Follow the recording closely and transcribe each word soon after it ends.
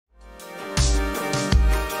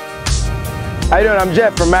How you doing? I'm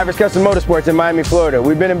Jeff from Mavericks Custom Motorsports in Miami, Florida.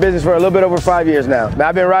 We've been in business for a little bit over 5 years now.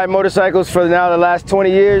 I've been riding motorcycles for now the last 20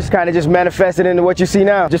 years, kind of just manifested into what you see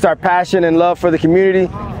now. Just our passion and love for the community.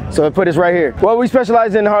 So it put us right here. Well, we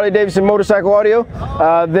specialize in Harley-Davidson motorcycle audio.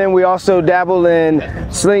 Then we also dabble in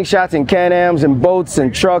slingshots and Can-Ams and boats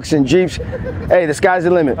and trucks and Jeeps. Hey, the sky's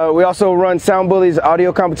the limit. We also run Sound Bullies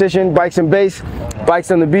audio competition, bikes and bass,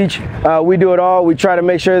 bikes on the beach. We do it all. We try to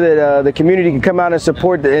make sure that the community can come out and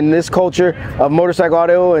support in this culture of motorcycle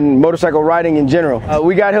audio and motorcycle riding in general.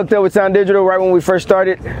 We got hooked up with SounDigital right when we first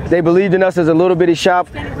started. They believed in us as a little bitty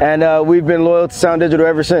shop, and we've been loyal to SounDigital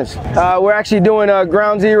ever since. We're actually doing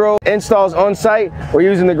Ground Zero installs on site. We're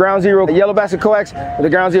using the Ground Zero yellow basket coax, the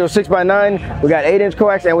Ground Zero 6x9. We got 8-inch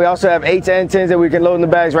coax, and we also have 8s and 10s that we can load in the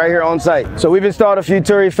bags right here on site. So we've installed a few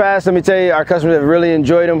Tury fast. Let me tell you, our customers have really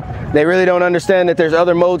enjoyed them. They really don't understand that there's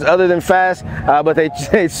other modes other than fast, but they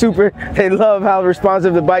love how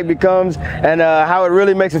responsive the bike becomes and how it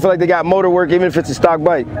really makes it feel like they got motor work even if it's a stock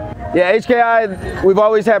bike. Yeah, HKI, we've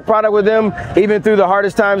always had product with them, even through the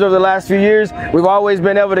hardest times over the last few years. We've always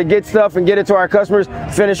been able to get stuff and get it to our customers,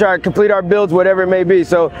 complete our builds, whatever it may be.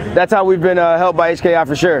 So that's how we've been helped by HKI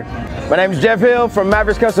for sure. My name is Jeff Hill from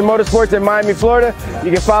Mavericks Custom Motorsports in Miami, Florida.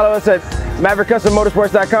 You can follow us at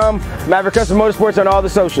MaverickCustomMotorsports.com, Maverick Custom Motorsports on all the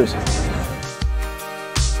socials.